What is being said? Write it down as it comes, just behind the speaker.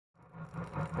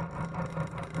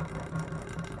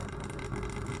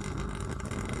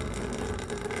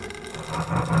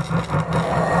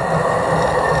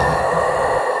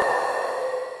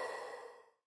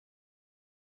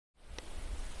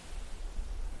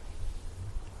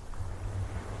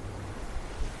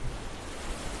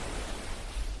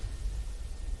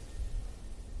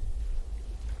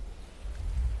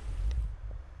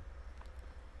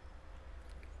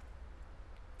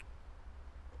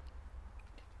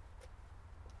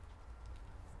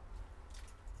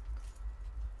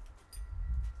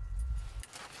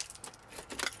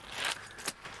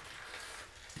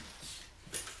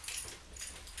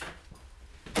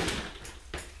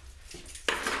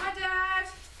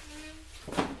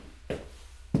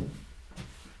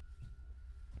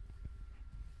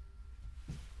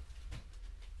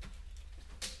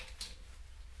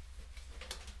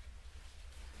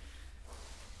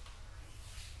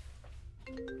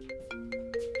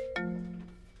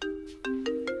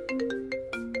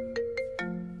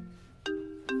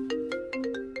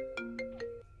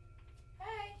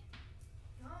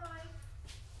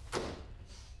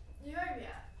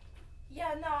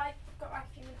Yeah, no, I got back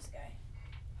a few minutes ago.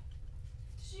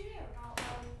 Did you hear about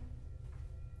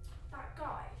that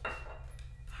guy?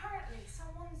 Apparently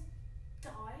someone's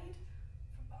died.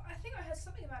 I think I heard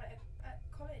something about it at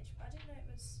college, but I didn't know he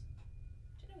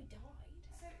died.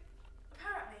 So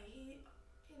apparently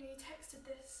he texted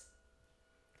this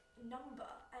number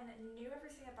and it knew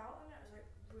everything about him. It was like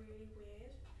really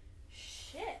weird.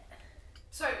 Shit.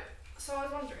 So I was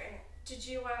wondering, did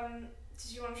you want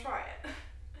to try it?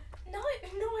 No,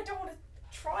 I don't want to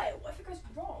try it. What if it goes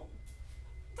wrong?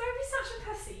 Don't be such a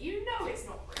pussy. You know it's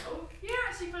not real. You don't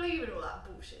actually believe in all that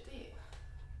bullshit, do you?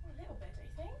 A little bit, do you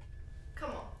think? Come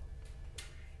on.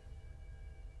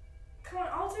 Come on,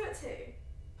 I'll do it too.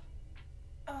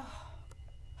 Oh,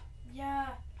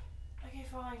 yeah. Okay,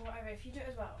 fine, whatever. If you do it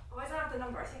as well. Oh, I don't have the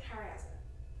number. I think Harry has it.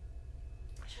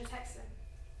 Should I text him?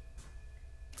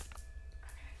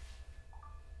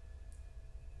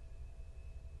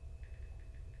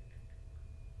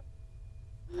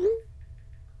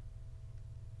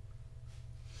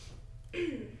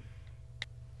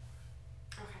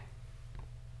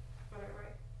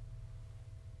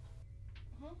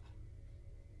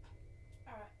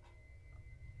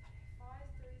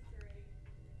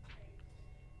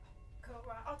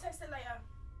 I'll text it later.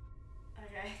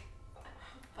 Okay.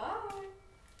 Bye.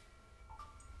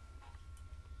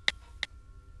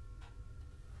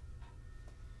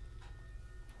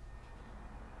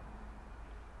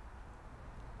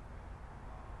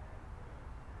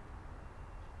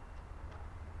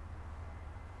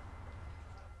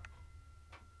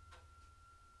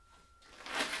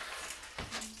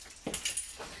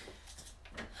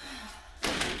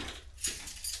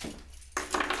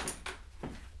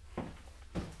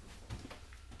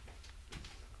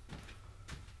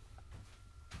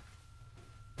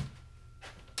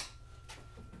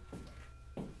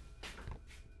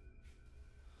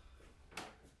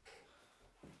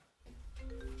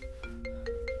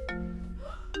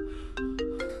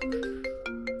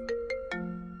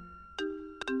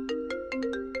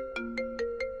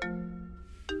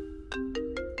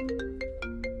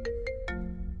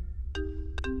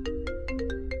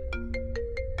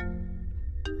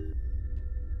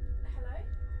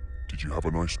 Did you have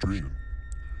a nice dream?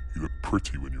 You look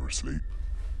pretty when you're asleep.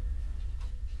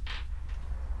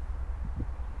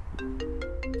 Leave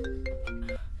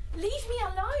me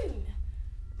alone!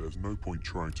 There's no point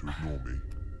trying to ignore me.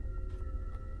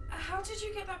 How did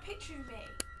you get that picture of me?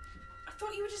 I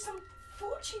thought you were just some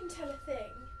fortune teller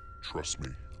thing. Trust me,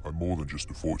 I'm more than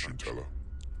just a fortune teller.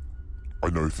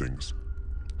 I know things.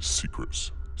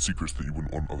 Secrets. Secrets that you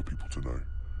wouldn't want other people to know.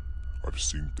 I've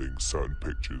seen things, certain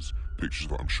pictures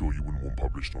that I'm sure you wouldn't want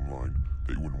published online,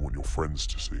 that you wouldn't want your friends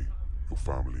to see, your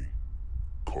family,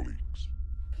 colleagues.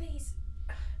 Please,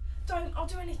 don't. I'll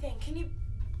do anything. Can you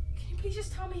please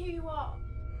just tell me who you are?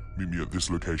 Meet me at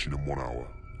this location in 1 hour.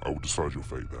 I will decide your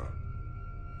fate there.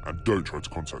 And don't try to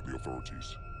contact the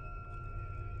authorities.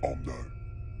 I'll know.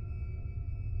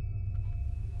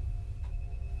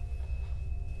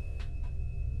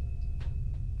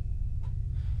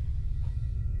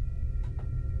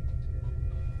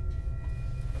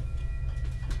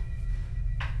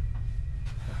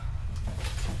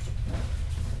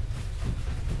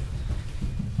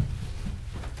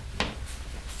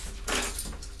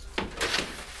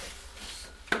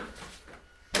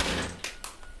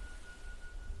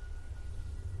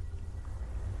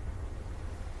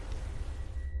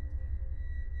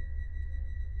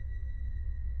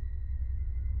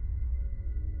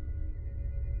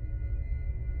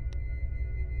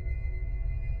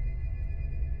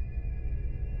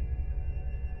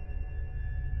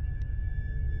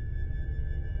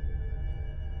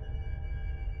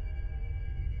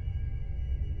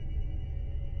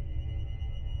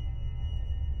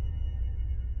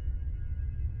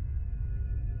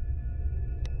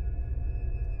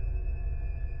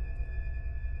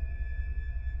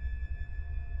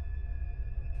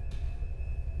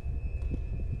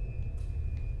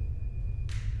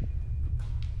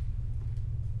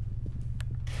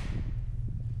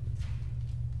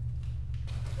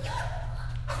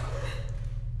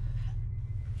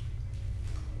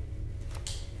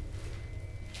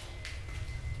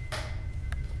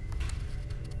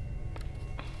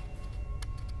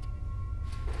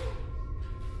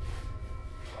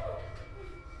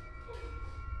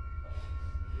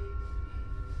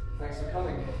 Thanks for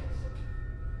coming.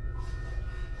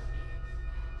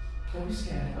 Don't be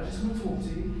scared, I just want to talk to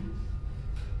you.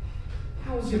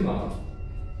 How's your mum?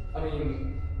 I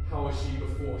mean, how was she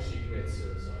before she committed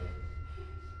suicide?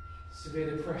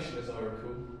 Severe depression, as I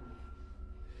recall.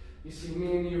 You see,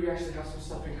 me and you, we actually have some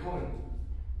stuff in common.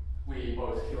 We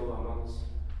both killed our mums.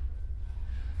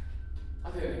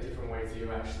 I did it a different way to you,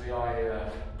 actually. I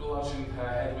bludgeoned her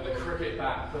head with a cricket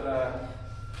bat, but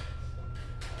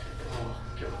oh,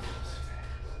 God.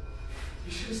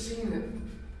 You should have seen it.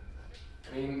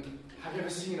 I mean, have you ever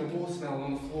seen a watermelon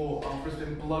on the floor after it's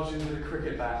been bludgeoned with a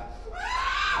cricket bat?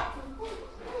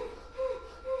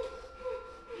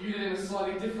 You did it in a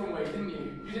slightly different way, didn't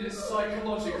you? You did it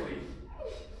psychologically.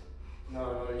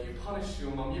 No, you punished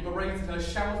your mum, you berated her,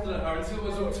 shouted at her until it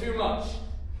was all too much.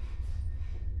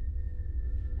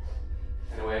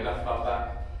 Anyway, enough about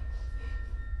that.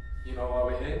 You know why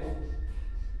we're here?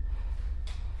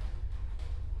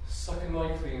 Sucking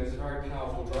clean is a very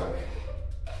powerful drug.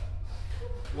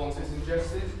 Once it's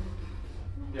ingested,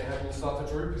 your head will start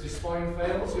to droop as your spine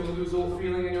fails, you'll lose all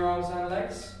feeling in your arms and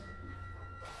legs.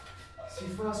 See,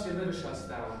 first your liver shuts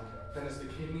down, then it's the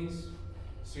kidneys,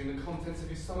 soon the contents of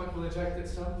your stomach will eject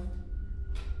itself.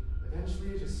 Eventually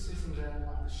you're just sitting there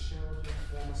like the shell of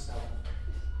your former self.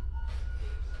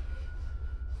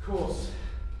 Of course,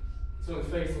 it's only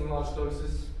fatal in large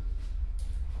doses.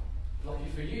 Lucky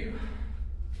for you,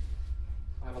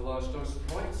 I have a large dose of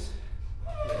pride.